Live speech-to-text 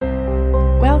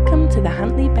to the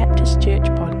Huntley Baptist Church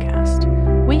podcast.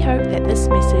 We hope that this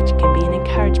message can be an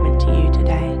encouragement to you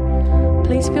today.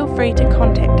 Please feel free to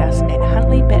contact us at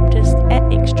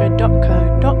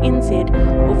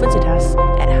huntleybaptist@extra.co.nz or visit us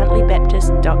at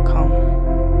huntleybaptist.com.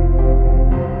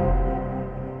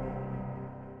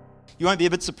 You won't be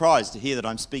a bit surprised to hear that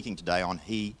I'm speaking today on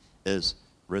He is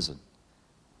Risen.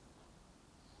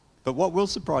 But what will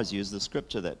surprise you is the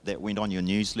scripture that went on your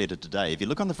newsletter today. If you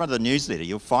look on the front of the newsletter,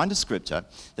 you'll find a scripture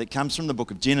that comes from the book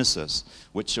of Genesis,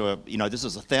 which, this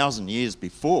is 1,000 years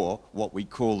before what we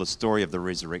call the story of the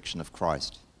resurrection of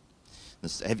Christ.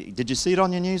 Did you see it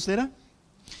on your newsletter?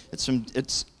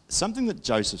 It's something that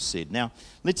Joseph said. Now,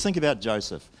 let's think about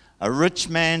Joseph. A rich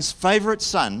man's favourite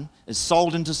son is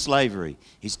sold into slavery.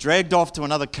 He's dragged off to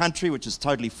another country which is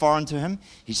totally foreign to him.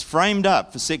 He's framed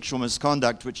up for sexual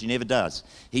misconduct, which he never does.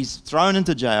 He's thrown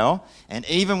into jail, and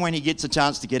even when he gets a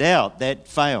chance to get out, that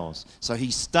fails. So he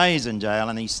stays in jail,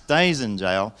 and he stays in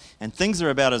jail, and things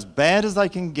are about as bad as they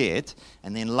can get.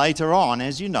 And then later on,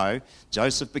 as you know,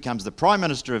 Joseph becomes the prime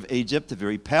minister of Egypt, a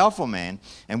very powerful man.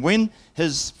 And when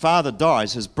his father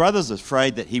dies, his brothers are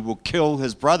afraid that he will kill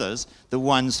his brothers, the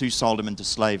ones who sold him into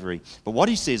slavery. But what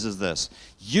he says is this: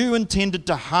 you intended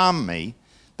to harm me,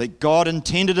 but God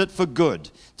intended it for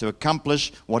good, to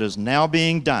accomplish what is now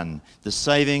being done, the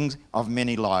saving of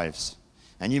many lives.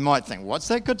 And you might think, what's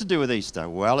that got to do with Easter?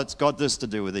 Well, it's got this to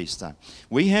do with Easter.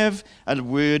 We have a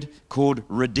word called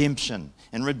redemption.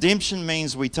 And redemption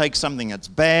means we take something that's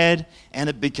bad and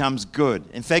it becomes good.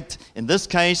 In fact, in this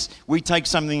case, we take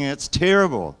something that's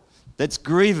terrible, that's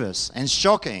grievous and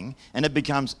shocking, and it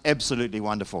becomes absolutely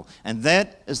wonderful. And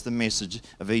that is the message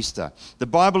of Easter. The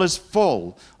Bible is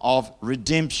full of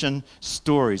redemption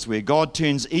stories where God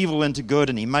turns evil into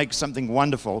good and he makes something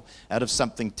wonderful out of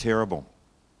something terrible.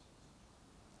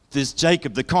 There's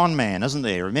Jacob, the con man, isn't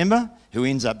there? Remember? Who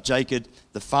ends up Jacob,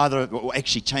 the father, or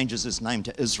actually changes his name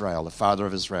to Israel, the father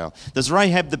of Israel. There's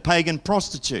Rahab, the pagan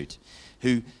prostitute,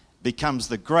 who becomes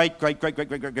the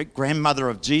great-great-great-great-great-grandmother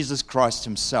of Jesus Christ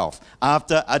himself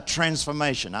after a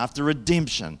transformation, after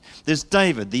redemption. There's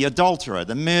David, the adulterer,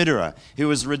 the murderer,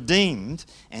 who is redeemed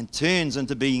and turns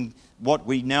into being what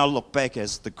we now look back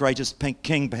as the greatest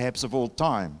king perhaps of all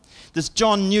time. There's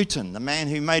John Newton, the man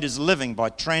who made his living by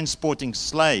transporting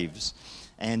slaves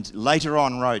and later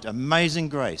on wrote Amazing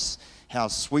Grace, how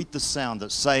sweet the sound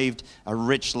that saved a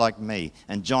wretch like me.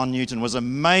 And John Newton was a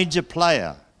major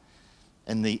player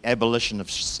in the abolition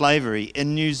of slavery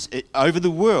over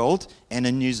the world and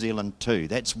in New Zealand too.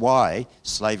 That's why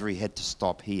slavery had to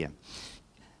stop here.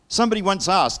 Somebody once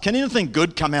asked, can anything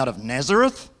good come out of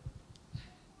Nazareth?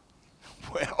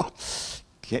 Well,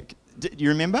 do you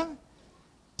remember?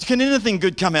 Can anything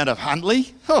good come out of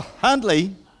Huntley? Oh,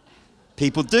 Huntley.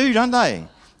 People do, don't they?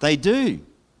 They do.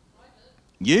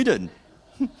 You didn't.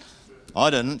 I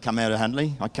didn't come out of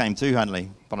Huntley. I came to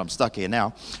Huntley, but I'm stuck here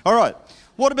now. All right.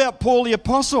 What about Paul the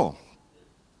Apostle?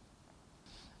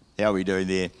 How are we doing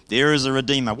there? There is a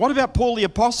Redeemer. What about Paul the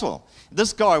Apostle?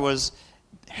 This guy was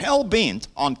hell-bent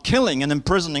on killing and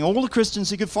imprisoning all the Christians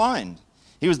he could find.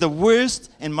 He was the worst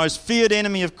and most feared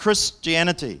enemy of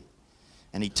Christianity.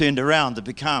 And he turned around to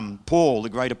become Paul, the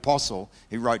great apostle,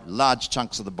 who wrote large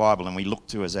chunks of the Bible, and we look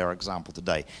to as our example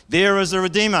today. There is a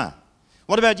Redeemer.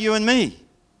 What about you and me?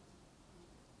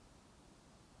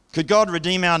 Could God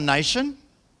redeem our nation?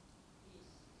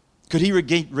 Could he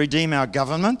redeem our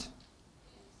government?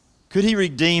 Could he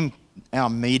redeem our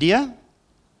media?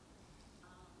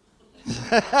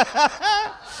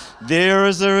 There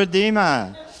is a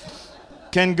Redeemer.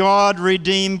 Can God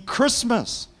redeem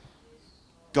Christmas?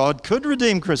 God could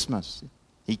redeem Christmas.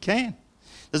 He can.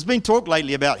 There's been talk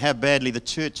lately about how badly the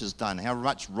church has done, how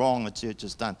much wrong the church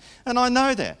has done. And I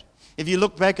know that. If you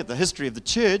look back at the history of the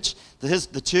church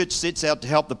sets out to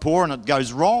help the poor and it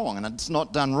goes wrong and it's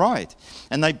not done right.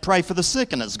 And they pray for the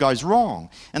sick and it goes wrong.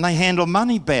 And they handle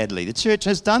money badly. The church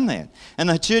has done that. And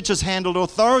the church has handled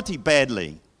authority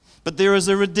badly. But there is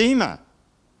a Redeemer.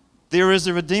 There is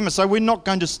a Redeemer. So we're not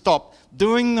going to stop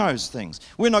doing those things.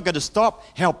 We're not going to stop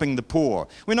helping the poor.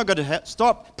 We're not going to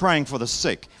stop praying for the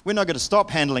sick. We're not going to stop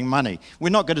handling money. We're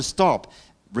not going to stop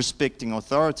respecting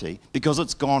authority because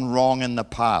it's gone wrong in the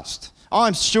past.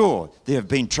 I'm sure there have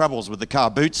been troubles with the car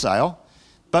boot sale,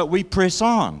 but we press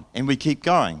on and we keep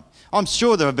going. I'm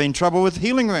sure there have been trouble with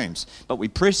healing rooms, but we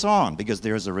press on because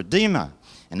there is a Redeemer.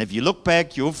 And if you look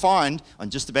back, you'll find on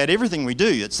just about everything we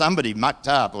do that somebody mucked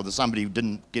up or that somebody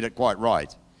didn't get it quite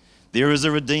right. There is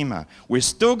a Redeemer. We're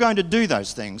still going to do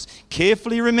those things,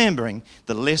 carefully remembering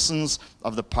the lessons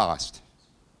of the past.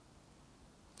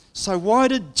 So why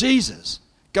did Jesus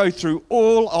go through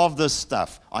all of this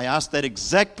stuff? I asked that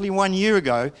exactly 1 year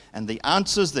ago, and the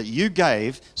answers that you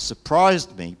gave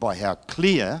surprised me by how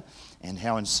clear and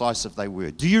how incisive they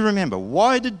were. Do you remember?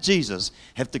 Why did Jesus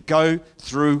have to go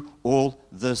through all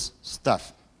this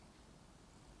stuff?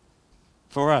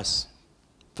 For us,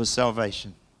 for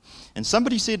salvation. And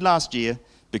somebody said last year,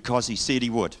 because he said he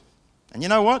would. And you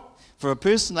know what? For a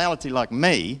personality like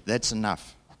me, that's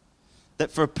enough. That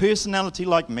for a personality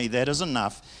like me, that is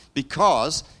enough,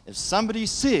 because if somebody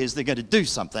says they're going to do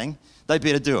something, they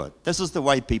better do it. This is the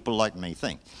way people like me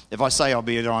think. If I say I'll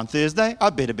be there on Thursday, I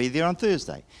better be there on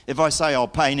Thursday. If I say I'll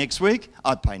pay next week,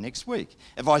 I pay next week.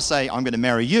 If I say I'm going to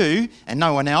marry you and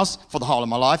no one else for the whole of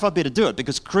my life, I better do it,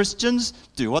 because Christians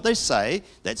do what they say.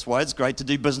 That's why it's great to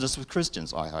do business with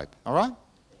Christians, I hope. All right?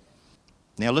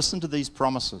 Now listen to these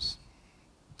promises.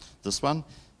 This one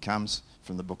comes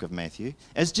from the book of Matthew.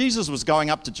 As Jesus was going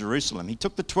up to Jerusalem, he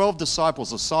took the 12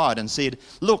 disciples aside and said,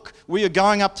 "Look, we are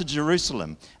going up to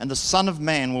Jerusalem, and the Son of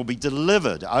Man will be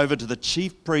delivered over to the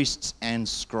chief priests and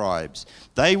scribes.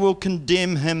 They will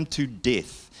condemn him to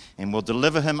death and will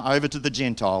deliver him over to the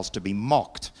Gentiles to be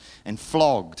mocked and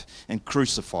flogged and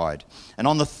crucified. And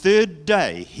on the third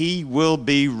day, he will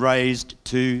be raised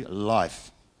to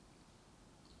life."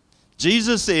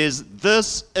 Jesus says,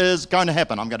 this is going to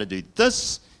happen. I'm going to do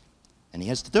this. And he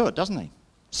has to do it, doesn't he?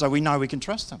 So we know we can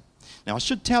trust him. Now, I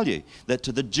should tell you that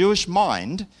to the Jewish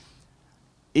mind,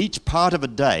 each part of a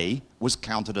day was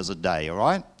counted as a day, all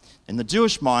right? In the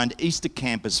Jewish mind, Easter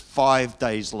camp is 5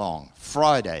 days long.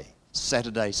 Friday,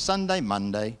 Saturday, Sunday,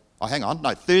 Monday.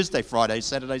 Thursday, Friday,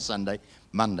 Saturday, Sunday,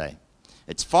 Monday.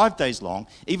 It's 5 days long,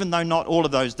 even though not all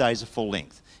of those days are full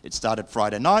length. It started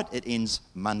Friday night, it ends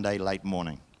Monday late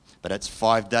morning. But it's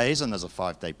 5 days and there's a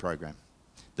 5-day program.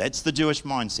 That's the Jewish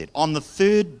mindset. On the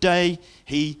third day,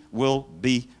 he will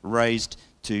be raised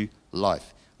to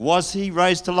life. Was he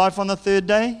raised to life on the third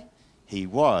day? He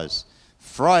was.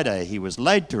 Friday, he was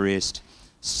laid to rest.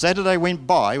 Saturday went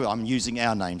by. I'm using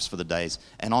our names for the days.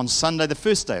 And on Sunday, the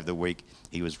first day of the week,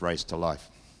 he was raised to life.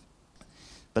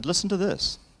 But listen to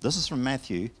this. This is from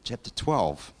Matthew chapter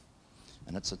 12.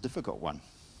 And it's a difficult one.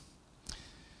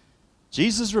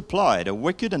 Jesus replied, "A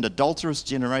wicked and adulterous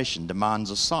generation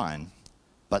demands a sign,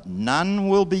 but none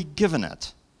will be given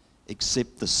it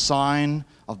except the sign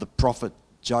of the prophet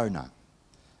Jonah.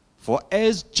 For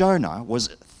as Jonah was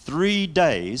 3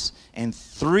 days and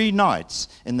 3 nights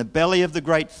in the belly of the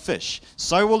great fish,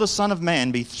 so will the Son of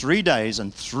Man be 3 days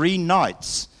and 3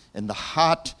 nights in the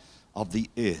heart of the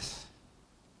earth."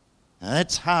 Now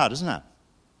that's hard, isn't it?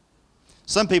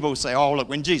 Some people will say, oh, look,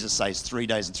 when Jesus says 3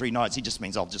 days and 3 nights, he just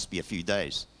means I'll just be a few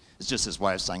days. It's just his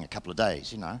way of saying a couple of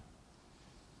days, you know.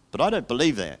 But I don't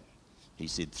believe that. He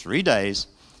said 3 days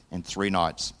and 3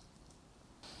 nights.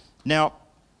 Now,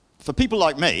 for people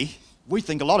like me, we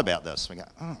think a lot about this. We go,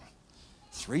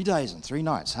 3 days and 3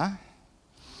 nights, huh?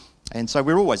 And so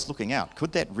we're always looking out.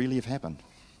 Could that really have happened?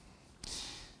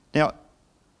 Now,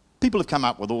 people have come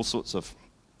up with all sorts of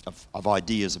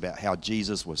ideas about how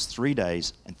Jesus was 3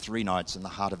 days and 3 nights in the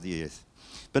heart of the earth.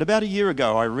 But about a year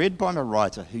ago, I read by a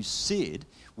writer who said,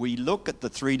 we look at the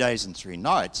 3 days and 3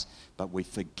 nights, but we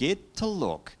forget to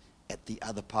look at the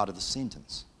other part of the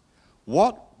sentence.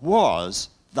 What was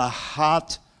the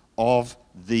heart of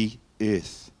the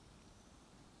earth?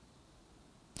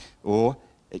 Or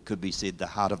it could be said the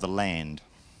heart of the land.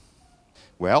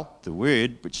 Well, the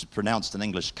word, which is pronounced in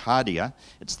English cardia,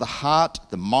 it's the heart,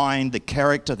 the mind, the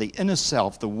character, the inner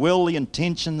self, the will, the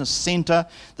intention, the center,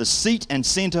 the seat and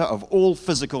center of all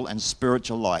physical and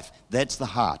spiritual life. That's the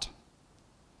heart.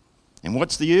 And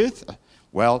what's the earth?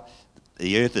 Well,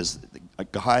 the earth is a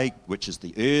guy, which is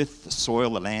the earth, the soil,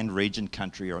 the land, region,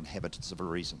 country, or inhabitants of a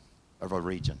region.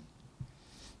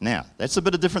 Now, that's a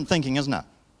bit of different thinking, isn't it?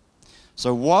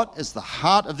 So what is the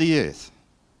heart of the earth?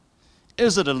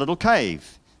 Is it a little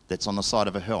cave that's on the side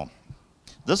of a hill?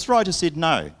 This writer said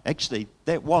no. Actually,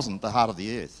 that wasn't the heart of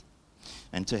the earth.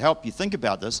 And to help you think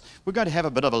about this, we're going to have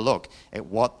a bit of a look at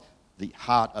what the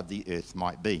heart of the earth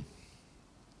might be.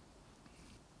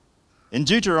 In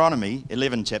Deuteronomy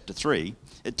 11, chapter 3,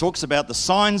 it talks about the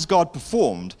signs God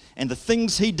performed and the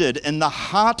things he did in the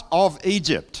heart of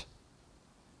Egypt,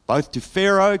 both to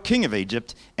Pharaoh, king of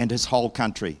Egypt, and his whole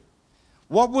country.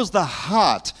 What was the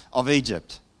heart of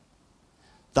Egypt?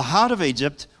 The heart of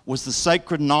Egypt was the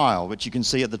sacred Nile, which you can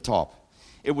see at the top.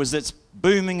 It was its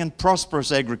booming and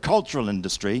prosperous agricultural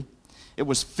industry. It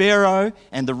was Pharaoh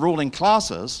and the ruling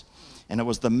classes, and it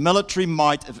was the military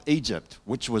might of Egypt,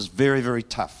 which was very, very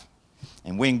tough.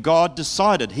 And when God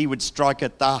decided he would strike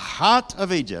at the heart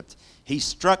of Egypt, he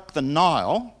struck the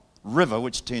Nile, river,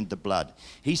 which turned to blood.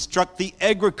 He struck the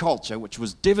agriculture, which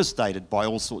was devastated by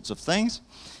all sorts of things.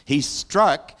 He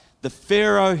struck the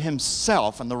Pharaoh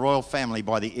himself and the royal family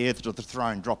by the heir to the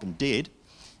throne, dropping dead.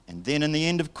 And then in the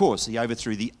end, of course, he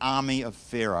overthrew the army of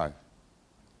Pharaoh.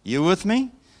 You with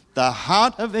me? The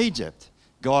heart of Egypt,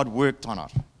 God worked on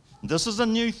it. This is a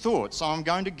new thought, so I'm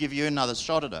going to give you another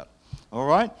shot at it. All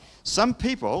right? Some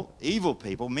people, evil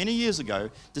people, many years ago,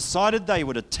 decided they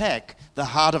would attack the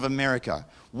heart of America.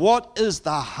 What is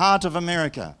the heart of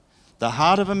America? The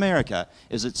heart of America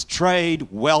is its trade,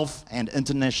 wealth, and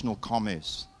international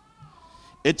commerce.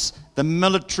 It's the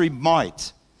military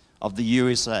might of the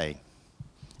USA.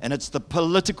 And it's the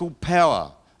political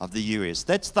power of the US.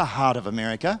 That's the heart of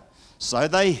America. So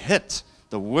they hit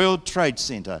the World Trade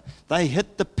Center. They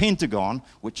hit the Pentagon,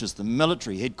 which is the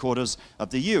military headquarters of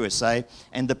the USA,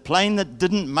 and the plane that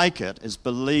didn't make it is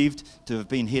believed to have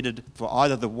been headed for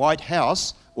either the White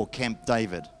House or Camp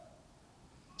David,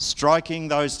 striking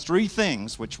those three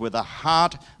things which were the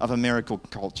heart of American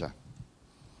culture.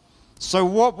 So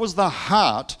what was the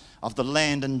heart of the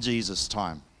land in Jesus'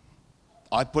 time?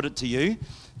 I put it to you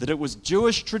that it was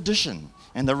Jewish tradition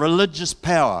and the religious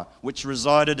power which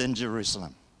resided in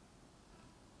Jerusalem.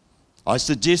 I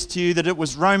suggest to you that it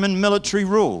was Roman military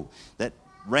rule that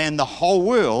ran the whole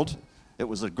world. It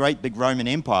was a great big Roman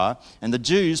Empire, and the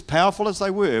Jews, powerful as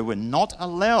they were not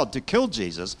allowed to kill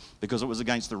Jesus because it was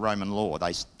against the Roman law.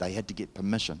 They had to get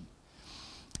permission.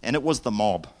 And it was the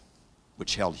mob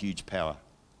which held huge power,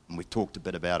 and we've talked a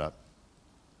bit about it.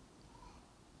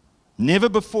 Never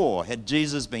before had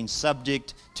Jesus been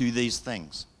subject to these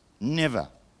things. Never.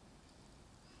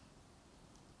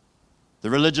 The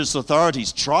religious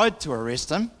authorities tried to arrest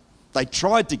him. They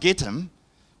tried to get him,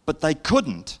 but they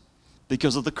couldn't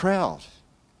because of the crowd.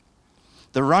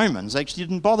 The Romans actually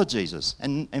didn't bother Jesus,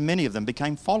 and many of them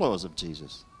became followers of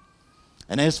Jesus.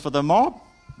 And as for the mob,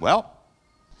 well,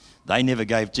 they never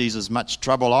gave Jesus much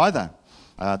trouble either.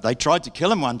 They tried to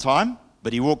kill him one time,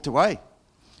 but he walked away.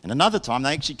 And another time,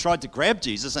 they actually tried to grab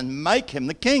Jesus and make him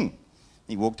the king.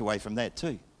 He walked away from that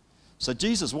too. So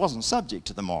Jesus wasn't subject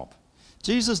to the mob.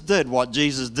 Jesus did what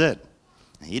Jesus did.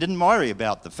 He didn't worry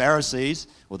about the Pharisees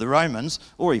or the Romans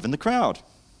or even the crowd.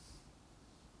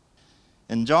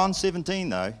 In John 17,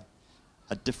 though,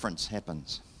 a difference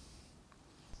happens.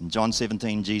 In John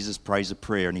 17, Jesus prays a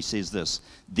prayer and he says this: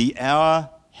 "The hour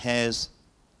has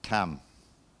come."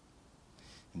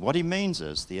 And what he means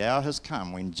is the hour has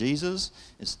come when Jesus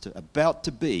is about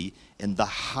to be in the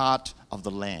heart of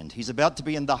the land. He's about to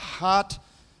be in the heart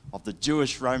of the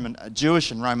Jewish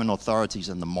and Roman authorities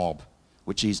and the mob,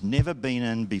 which he's never been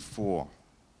in before.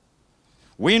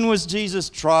 When was Jesus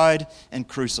tried and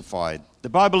crucified? The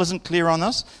Bible isn't clear on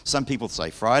this. Some people say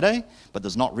Friday, but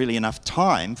there's not really enough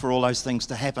time for all those things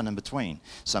to happen in between.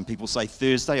 Some people say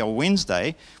Thursday or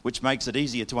Wednesday, which makes it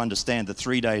easier to understand the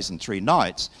 3 days and 3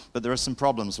 nights, but there are some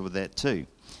problems with that too.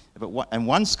 And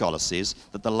one scholar says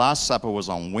that the Last Supper was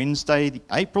on Wednesday,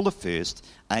 April the 1st,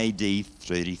 AD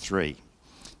 33.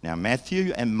 Now,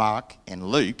 Matthew and Mark and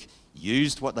Luke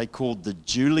used what they called the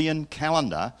Julian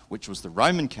calendar, which was the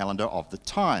Roman calendar of the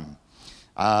time.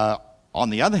 On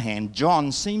the other hand,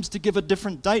 John seems to give a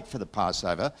different date for the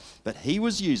Passover, but he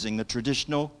was using the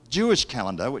traditional Jewish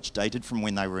calendar, which dated from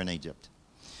when they were in Egypt.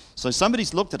 So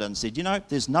somebody's looked at it and said, you know,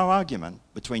 there's no argument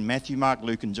between Matthew, Mark,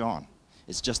 Luke, and John.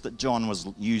 It's just that John was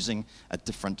using a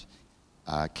different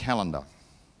calendar.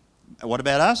 What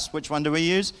about us? Which one do we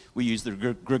use? We use the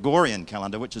Gregorian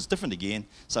calendar, which is different again,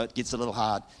 so it gets a little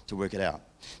hard to work it out.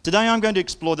 Today I'm going to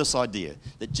explore this idea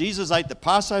that Jesus ate the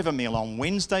Passover meal on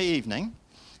Wednesday evening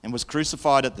and was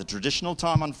crucified at the traditional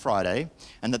time on Friday,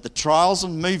 and that the trials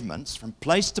and movements from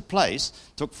place to place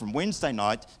took from Wednesday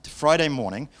night to Friday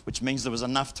morning, which means there was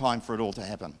enough time for it all to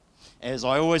happen. As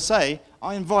I always say,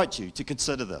 I invite you to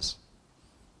consider this,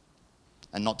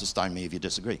 and not to stone me if you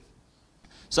disagree.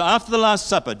 So after the Last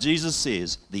Supper, Jesus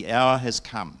says, the hour has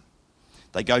come.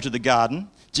 They go to the garden.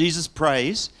 Jesus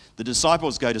prays. The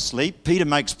disciples go to sleep. Peter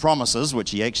makes promises,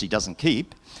 which he actually doesn't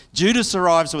keep. Judas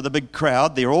arrives with a big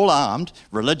crowd. They're all armed,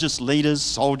 religious leaders,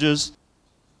 soldiers.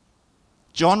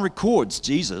 John records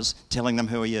Jesus telling them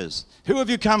who he is. Who have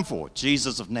you come for?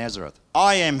 Jesus of Nazareth.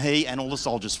 I am he, and all the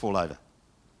soldiers fall over.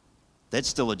 That's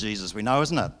still the Jesus we know,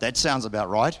 isn't it? That sounds about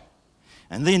right.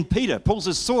 And then Peter pulls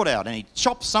his sword out and he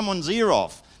chops someone's ear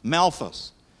off,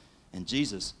 Malchus. And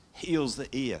Jesus heals the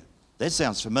ear. That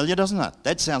sounds familiar, doesn't it?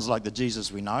 That sounds like the Jesus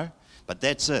we know. But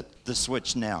that's it, the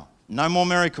switch now. No more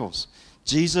miracles.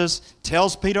 Jesus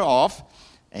tells Peter off,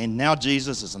 and now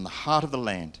Jesus is in the heart of the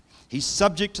land. He's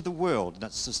subject to the world and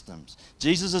its systems.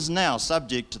 Jesus is now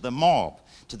subject to the mob,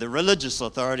 to the religious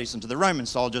authorities, and to the Roman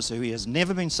soldiers who he has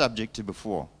never been subject to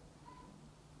before.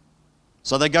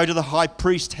 So they go to the high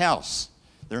priest's house.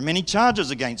 There are many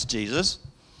charges against Jesus,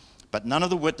 but none of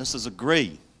the witnesses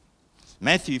agree.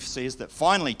 Matthew says that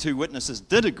finally 2 witnesses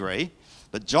did agree,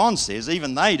 but John says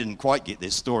even they didn't quite get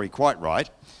their story quite right.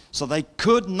 So they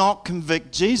could not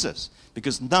convict Jesus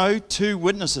because no 2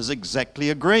 witnesses exactly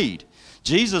agreed.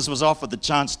 Jesus was offered the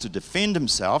chance to defend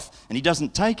himself, and he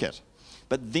doesn't take it.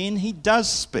 But then he does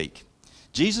speak.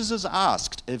 Jesus is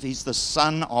asked if he's the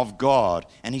Son of God,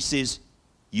 and he says,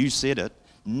 "You said it,"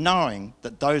 knowing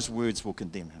that those words will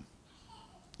condemn him.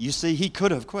 You see, he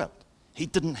could have quit. He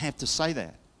didn't have to say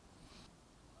that.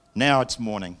 Now it's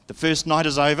morning. The first night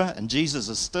is over, and Jesus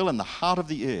is still in the heart of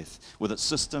the earth with its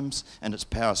systems and its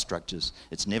power structures.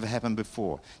 It's never happened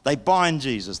before. They bind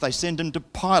Jesus. They send him to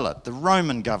Pilate, the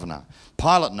Roman governor.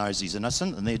 Pilate knows he's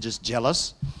innocent, and they're just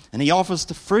jealous, and he offers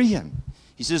to free him.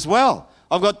 He says, "Well,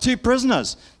 I've got 2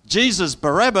 prisoners, Jesus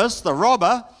Barabbas, the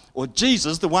robber, or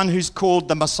Jesus, the one who's called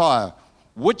the Messiah.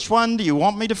 Which one do you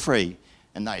want me to free?"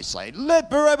 And they say, "Let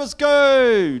Barabbas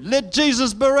go! Let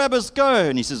Jesus Barabbas go!"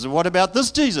 And he says, "What about this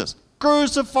Jesus?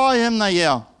 Crucify him," they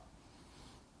yell.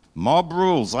 Mob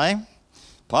rules, eh?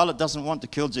 Pilate doesn't want to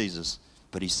kill Jesus,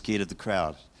 but he's scared of the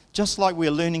crowd, just like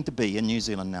we're learning to be in New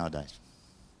Zealand nowadays.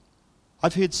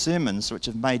 I've heard sermons which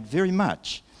have made very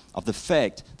much of the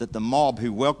fact that the mob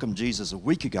who welcomed Jesus a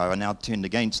week ago are now turned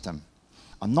against him.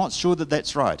 I'm not sure that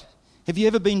that's right. Have you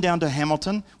ever been down to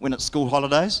Hamilton when it's school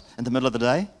holidays in the middle of the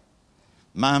day?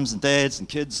 Mums and dads and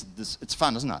kids, it's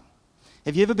fun, isn't it?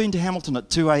 Have you ever been to Hamilton at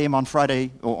 2 a.m. on Friday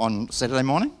or on Saturday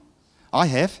morning? I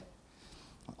have.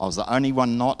 I was the only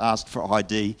one not asked for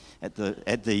ID at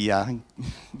the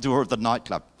door of the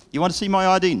nightclub. You want to see my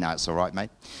ID? No, it's all right,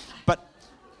 mate. But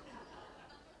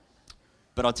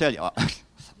I'll tell you,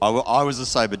 I was a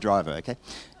sober driver, okay?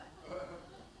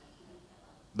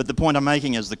 But the point I'm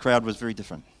making is the crowd was very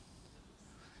different.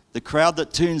 The crowd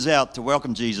that turns out to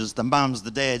welcome Jesus, the mums, the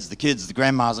dads, the kids, the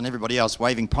grandmas, and everybody else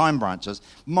waving pine branches,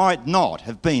 might not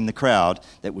have been the crowd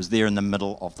that was there in the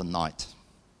middle of the night.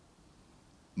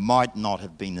 Might not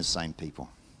have been the same people.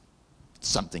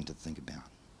 Something to think about.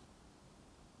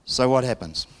 So what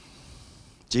happens?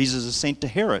 Jesus is sent to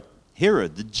Herod,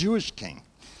 the Jewish king.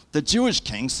 The Jewish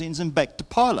king sends him back to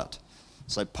Pilate.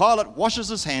 So Pilate washes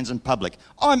his hands in public.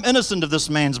 "I'm innocent of this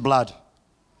man's blood."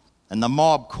 And the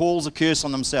mob calls a curse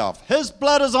on themselves. "His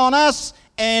blood is on us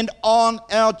and on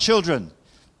our children."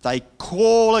 They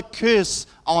call a curse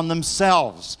on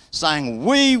themselves, saying,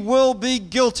 "We will be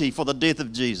guilty for the death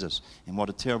of Jesus." And what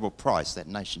a terrible price that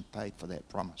nation paid for that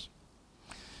promise.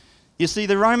 You see,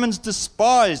 the Romans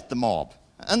despised the mob,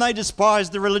 and they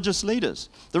despised the religious leaders.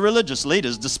 The religious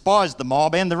leaders despised the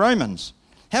mob and the Romans.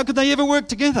 How could they ever work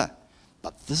together?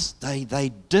 But this day they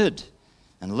did.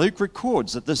 And Luke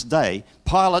records that this day,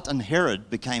 Pilate and Herod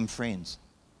became friends.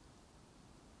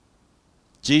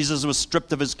 Jesus was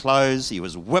stripped of his clothes, he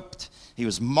was whipped, he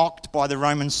was mocked by the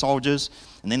Roman soldiers,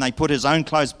 and then they put his own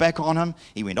clothes back on him.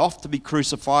 He went off to be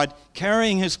crucified,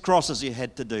 carrying his cross as he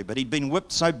had to do. But he'd been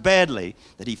whipped so badly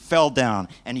that he fell down,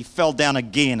 and he fell down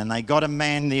again, and they got a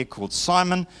man there called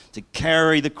Simon to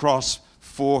carry the cross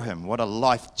for him. What a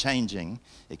life-changing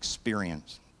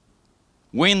experience.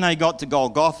 When they got to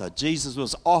Golgotha, Jesus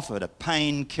was offered a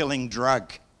pain-killing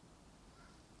drug,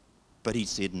 but he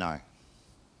said no.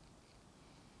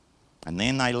 And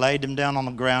then they laid him down on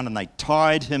the ground and they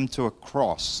tied him to a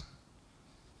cross.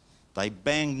 They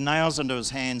banged nails into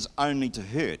his hands only to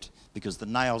hurt, because the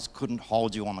nails couldn't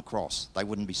hold you on the cross. They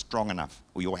wouldn't be strong enough,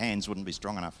 or your hands wouldn't be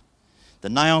strong enough. The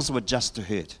nails were just to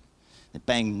hurt. They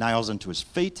banged nails into his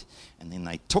feet, and then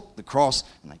they took the cross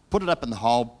and they put it up in the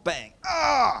hole, bang,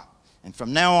 ah! And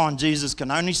from now on, Jesus can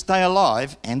only stay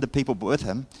alive, and the people with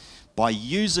him, by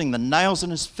using the nails in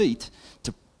his feet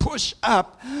to push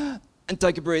up and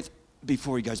take a breath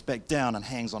before he goes back down and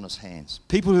hangs on his hands.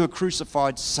 People who are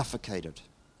crucified suffocated.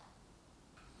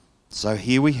 So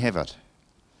here we have it.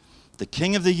 The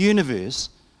King of the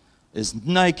universe is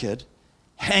naked,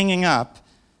 hanging up,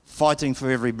 fighting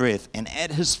for every breath, and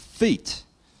at his feet,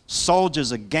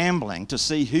 soldiers are gambling to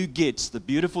see who gets the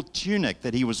beautiful tunic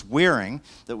that he was wearing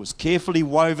that was carefully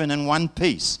woven in one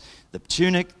piece. The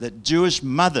tunic that Jewish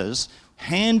mothers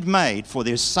handmade for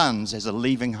their sons as a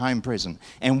leaving home present.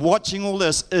 And watching all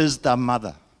this is the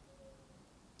mother.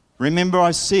 Remember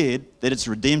I said that it's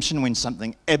redemption when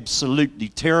something absolutely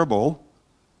terrible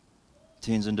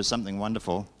turns into something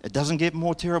wonderful. It doesn't get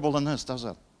more terrible than this, does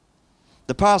it?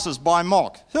 The passers-by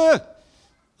mock. Huh,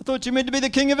 I thought you meant to be the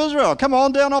King of Israel. Come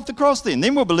on, down off the cross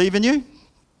then we'll believe in you.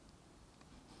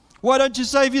 Why don't you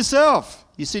save yourself?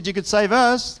 You said you could save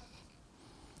us.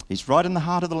 He's right in the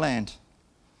heart of the land.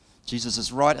 Jesus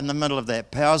is right in the middle of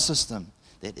that power system,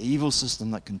 that evil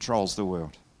system that controls the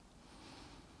world.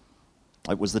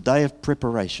 It was the day of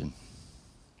preparation.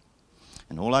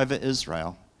 And all over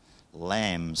Israel,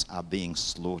 lambs are being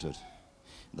slaughtered.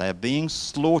 They are being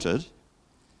slaughtered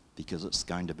because it's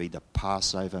going to be the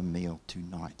Passover meal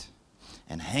tonight.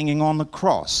 And hanging on the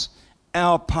cross,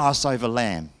 our Passover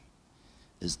lamb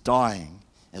is dying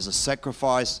as a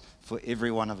sacrifice for every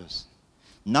one of us.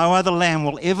 No other lamb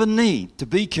will ever need to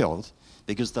be killed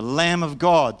because the Lamb of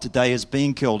God today is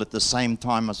being killed at the same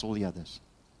time as all the others.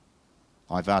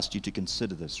 I've asked you to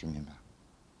consider this, remember.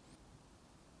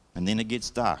 And then it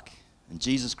gets dark, and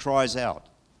Jesus cries out,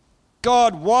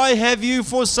 God, why have you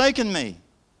forsaken me?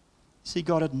 See,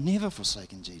 God had never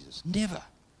forsaken Jesus, never.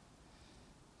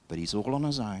 But he's all on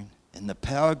his own, in the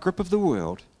power grip of the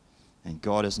world, and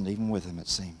God isn't even with him, it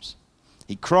seems.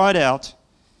 He cried out,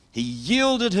 he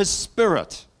yielded his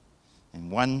spirit. And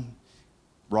one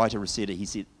writer said it, he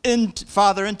said,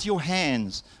 Father, into your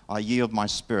hands I yield my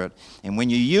spirit. And when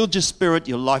you yield your spirit,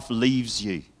 your life leaves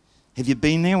you. Have you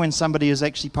been there when somebody has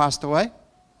actually passed away?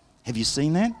 Have you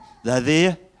seen that? They're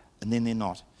there, and then they're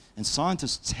not. And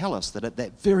scientists tell us that at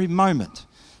that very moment,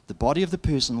 the body of the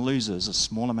person loses a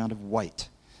small amount of weight.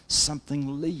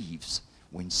 Something leaves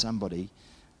when somebody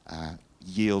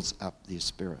yields up their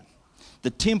spirit. The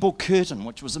temple curtain,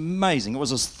 which was amazing, it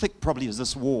was as thick probably as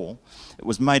this wall. It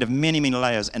was made of many, many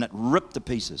layers, and it ripped to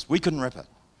pieces. We couldn't rip it,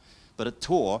 but it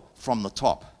tore from the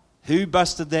top. Who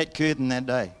busted that curtain that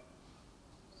day?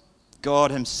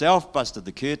 God himself busted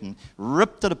the curtain,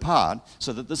 ripped it apart,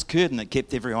 so that this curtain that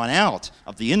kept everyone out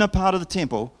of the inner part of the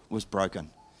temple was broken.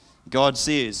 God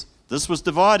says, this was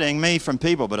dividing me from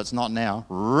people, but it's not now.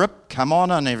 Rip, come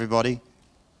on in, everybody.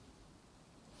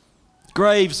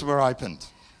 Graves were opened.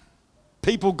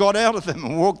 People got out of them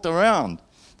and walked around.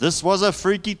 This was a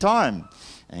freaky time.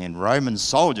 And Roman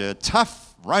soldier,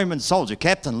 tough Roman soldier,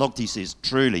 captain looked, he says,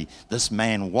 truly, this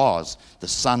man was the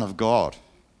Son of God.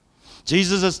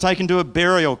 Jesus is taken to a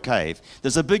burial cave.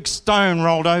 There's a big stone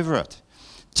rolled over it.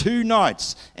 2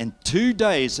 nights and 2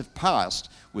 days have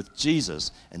passed with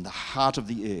Jesus in the heart of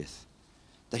the earth.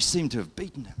 They seem to have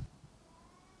beaten him.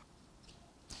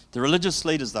 The religious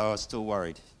leaders, though, are still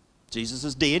worried. Jesus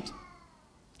is dead.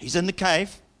 He's in the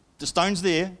cave. The stone's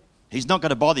there. He's not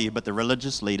going to bother you, but the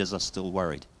religious leaders are still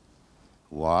worried.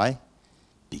 Why?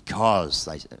 Because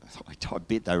I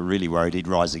bet they were really worried he'd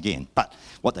rise again. But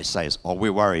what they say is,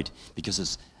 we're worried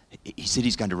because he said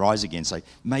he's going to rise again. So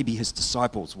maybe his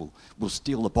disciples will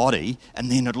steal the body and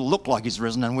then it'll look like he's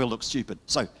risen and we'll look stupid.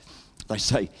 So they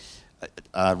say,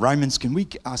 Romans, can we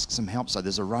ask some help? So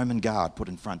there's a Roman guard put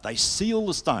in front. They seal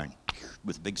the stone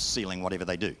with a big sealing, whatever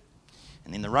they do.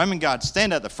 And then the Roman guards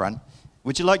stand at the front.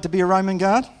 Would you like to be a Roman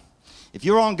guard? If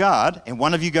you're on guard and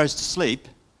one of you goes to sleep,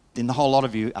 then the whole lot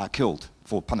of you are killed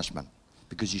for punishment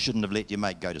because you shouldn't have let your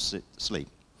mate go to sleep.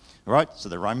 All right? So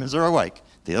the Romans are awake.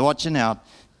 They're watching out,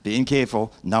 being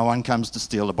careful. No one comes to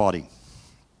steal the body.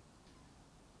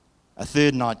 A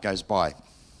 3rd night goes by.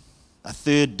 A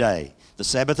 3rd day. The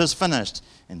Sabbath is finished,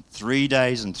 and 3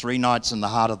 days and 3 nights in the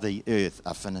heart of the earth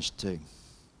are finished too.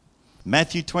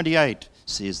 Matthew 28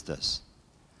 says this.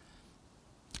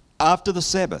 After the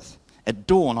Sabbath, at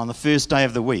dawn on the 1st day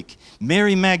of the week,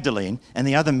 Mary Magdalene and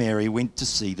the other Mary went to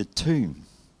see the tomb.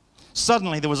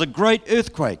 Suddenly there was a great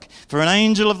earthquake, for an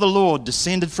angel of the Lord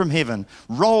descended from heaven,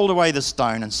 rolled away the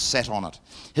stone and sat on it.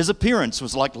 His appearance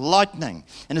was like lightning,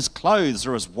 and his clothes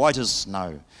were as white as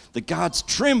snow. The guards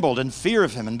trembled in fear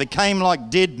of him and became like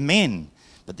dead men.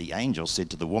 But the angel said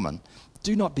to the woman,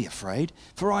 "Do not be afraid,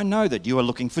 for I know that you are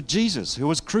looking for Jesus, who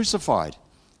was crucified.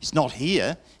 He's not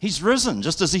here. He's risen,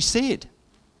 just as he said.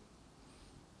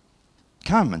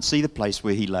 Come and see the place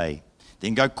where he lay.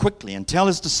 Then go quickly and tell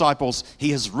his disciples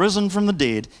he has risen from the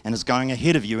dead and is going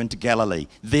ahead of you into Galilee.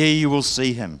 There you will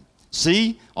see him.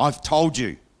 See, I've told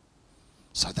you."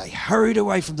 So they hurried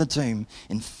away from the tomb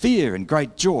in fear and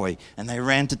great joy, and they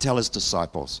ran to tell his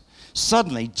disciples.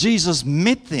 Suddenly Jesus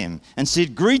met them and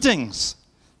said, "Greetings."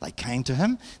 They came to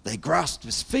him, they grasped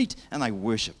his feet, and they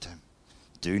worshipped him.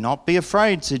 "Do not be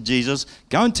afraid," said Jesus.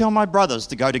 "Go and tell my brothers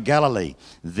to go to Galilee.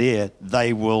 There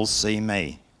they will see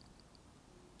me."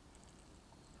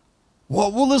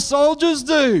 What will the soldiers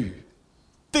do?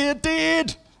 They're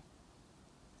dead.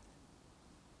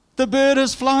 The bird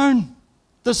has flown.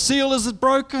 The seal is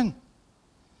broken.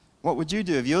 What would you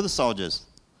do if you're the soldiers?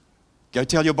 Go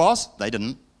tell your boss? They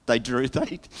didn't. They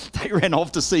ran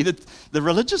off to see the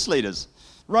religious leaders.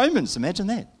 Romans, imagine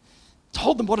that.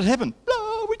 Told them what had happened.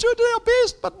 "Oh, we tried to do our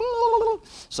best, but blah, blah, blah."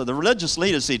 So the religious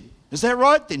leaders said, Is that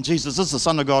right? Then Jesus is the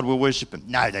Son of God, we'll worship him.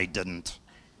 No, they didn't.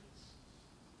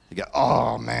 They go,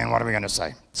 oh man, what are we going to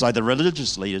say? So the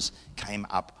religious leaders came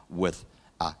up with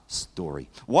a story.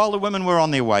 While the women were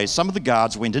on their way, some of the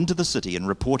guards went into the city and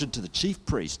reported to the chief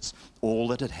priests all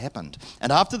that had happened.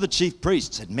 And after the chief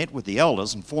priests had met with the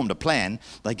elders and formed a plan,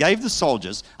 they gave the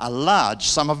soldiers a large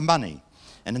sum of money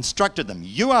and instructed them,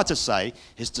 you are to say,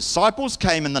 his disciples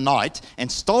came in the night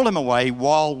and stole him away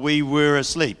while we were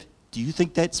asleep. Do you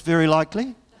think that's very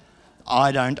likely?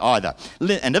 I don't either.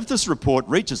 And if this report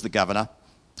reaches the governor,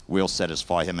 we'll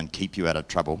satisfy him and keep you out of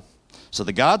trouble. So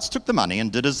the guards took the money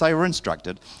and did as they were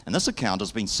instructed, and this account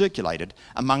has been circulated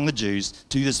among the Jews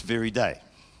to this very day.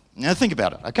 Now think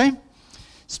about it, okay?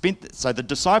 So the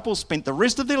disciples spent the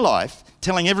rest of their life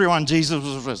telling everyone Jesus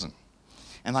was risen.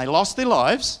 And they lost their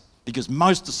lives because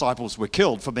most disciples were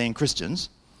killed for being Christians.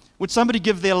 Would somebody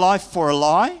give their life for a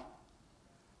lie?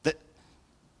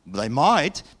 They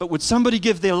might, but would somebody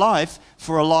give their life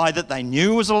for a lie that they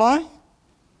knew was a lie?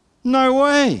 No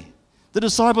way. The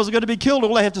disciples are going to be killed.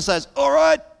 All they have to say is, all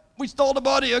right, we stole the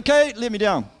body, okay, let me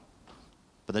down.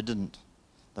 But they didn't.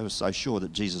 They were so sure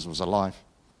that Jesus was alive.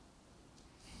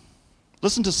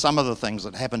 Listen to some of the things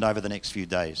that happened over the next few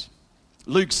days.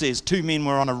 Luke says 2 men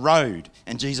were on a road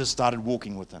and Jesus started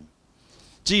walking with them.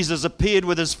 Jesus appeared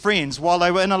with his friends while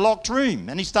they were in a locked room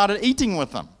and he started eating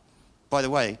with them. By the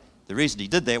way, the reason he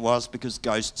did that was because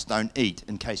ghosts don't eat,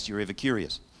 in case you're ever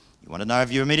curious. You want to know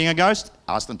if you're meeting a ghost?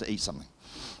 Ask them to eat something.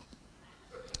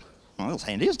 Well, it's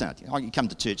handy, isn't it? You come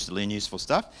to church to learn useful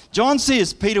stuff. John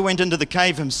says Peter went into the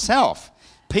cave himself.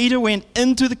 Peter went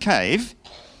into the cave,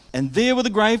 and there were the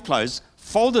grave clothes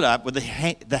folded up with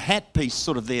the hat piece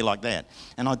sort of there like that.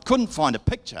 And I couldn't find a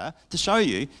picture to show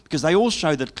you because they all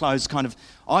show the clothes kind of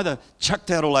either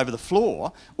chucked out all over the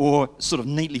floor or sort of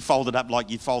neatly folded up like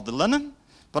you fold the linen.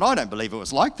 But I don't believe it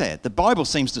was like that. The Bible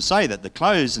seems to say that the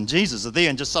clothes and Jesus are there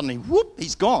and just suddenly, whoop,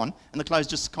 he's gone, and the clothes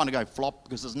just kind of go flop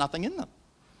because there's nothing in them.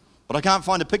 But I can't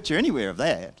find a picture anywhere of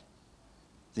that.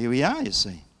 There we are, you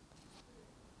see.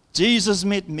 Jesus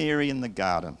met Mary in the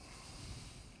garden.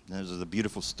 This is a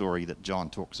beautiful story that John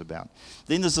talks about.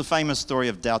 Then there's the famous story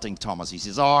of doubting Thomas. He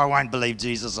says, I won't believe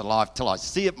Jesus is alive till I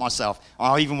see it myself.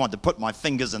 I even want to put my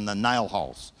fingers in the nail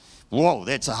holes. Whoa,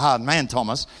 that's a hard man,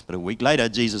 Thomas. But a week later,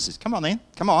 Jesus says, come on then,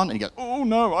 come on. And he goes, oh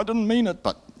no, I didn't mean it.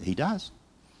 But he does.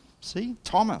 See,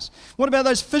 Thomas. What about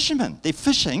those fishermen? They're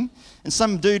fishing, and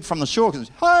some dude from the shore says,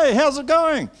 hey, how's it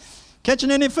going?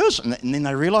 Catching any fish? And then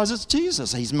they realize it's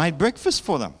Jesus. He's made breakfast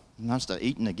for them. And they start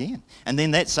eating again. And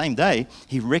then that same day,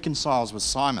 he reconciles with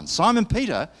Simon. Simon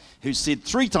Peter, who said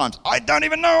 3 times, I don't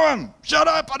even know him. Shut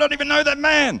up, I don't even know that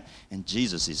man. And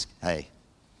Jesus says, hey,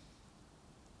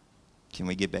 can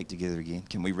we get back together again?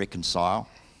 Can we reconcile?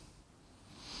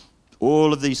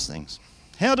 All of these things.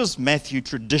 How does Matthew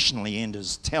traditionally end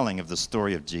his telling of the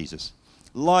story of Jesus?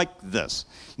 Like this.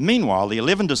 Meanwhile, the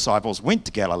 11 disciples went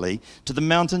to Galilee, to the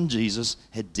mountain Jesus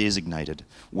had designated.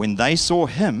 When they saw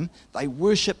him, they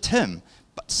worshipped him,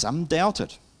 but some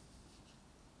doubted.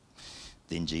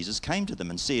 Then Jesus came to them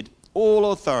and said,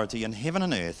 all authority in heaven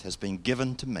and earth has been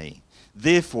given to me.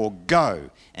 Therefore, go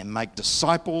and make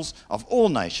disciples of all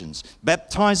nations,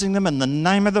 baptizing them in the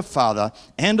name of the Father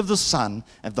and of the Son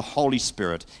and of the Holy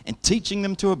Spirit, and teaching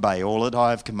them to obey all that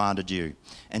I have commanded you.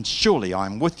 And surely I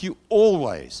am with you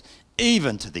always,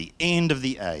 even to the end of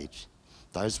the age.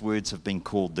 Those words have been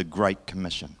called the Great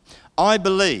Commission. I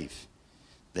believe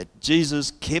that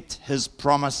Jesus kept his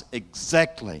promise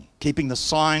exactly, keeping the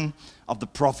sign of the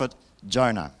prophet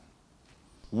Jonah.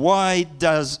 Why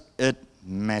does it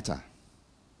matter?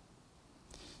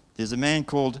 There's a man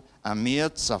called Amir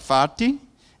Tsarfati,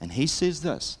 and he says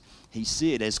this. He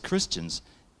said, as Christians,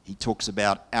 he talks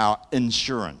about our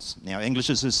insurance. Now, English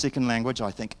is his second language.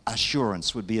 I think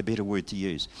assurance would be a better word to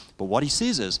use. But what he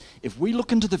says is, if we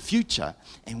look into the future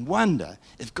and wonder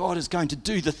if God is going to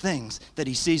do the things that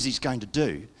he says he's going to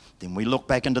do, then we look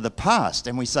back into the past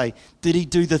and we say, did he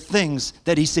do the things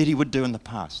that he said he would do in the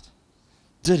past?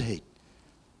 Did he?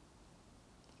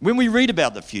 When we read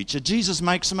about the future, Jesus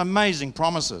makes some amazing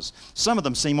promises. Some of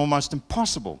them seem almost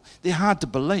impossible. They're hard to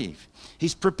believe.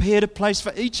 He's prepared a place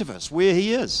for each of us where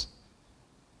he is.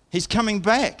 He's coming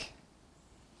back.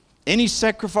 Any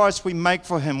sacrifice we make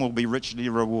for him will be richly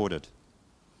rewarded.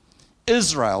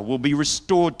 Israel will be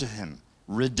restored to him,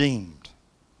 redeemed.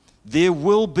 There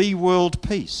will be world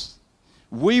peace.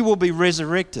 We will be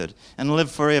resurrected and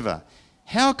live forever.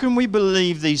 How can we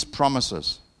believe these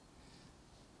promises?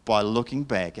 By looking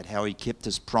back at how he kept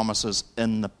his promises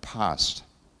in the past.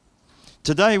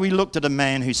 Today we looked at a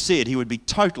man who said he would be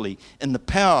totally in the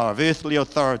power of earthly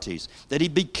authorities, that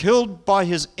he'd be killed by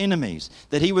his enemies,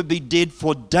 that he would be dead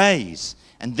for days,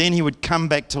 and then he would come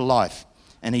back to life.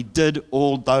 And he did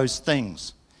all those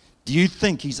things. Do you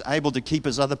think he's able to keep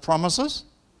his other promises?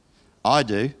 I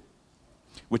do.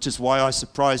 Which is why I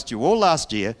surprised you all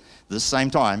last year, the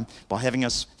same time, by having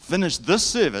us finish this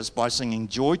service by singing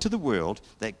Joy to the World,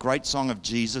 that great song of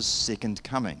Jesus' second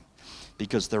coming.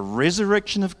 Because the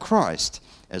resurrection of Christ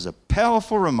is a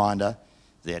powerful reminder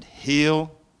that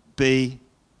he'll be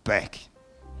back.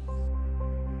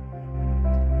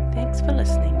 Thanks for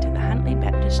listening to the Huntly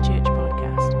Baptist Church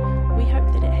podcast. We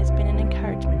hope that it has been an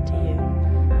encouragement to you.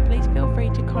 Please feel free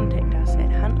to contact us at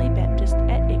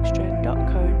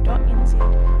huntlybaptist@extra.co.nz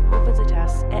or visit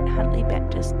us at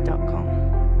huntlybaptist.com.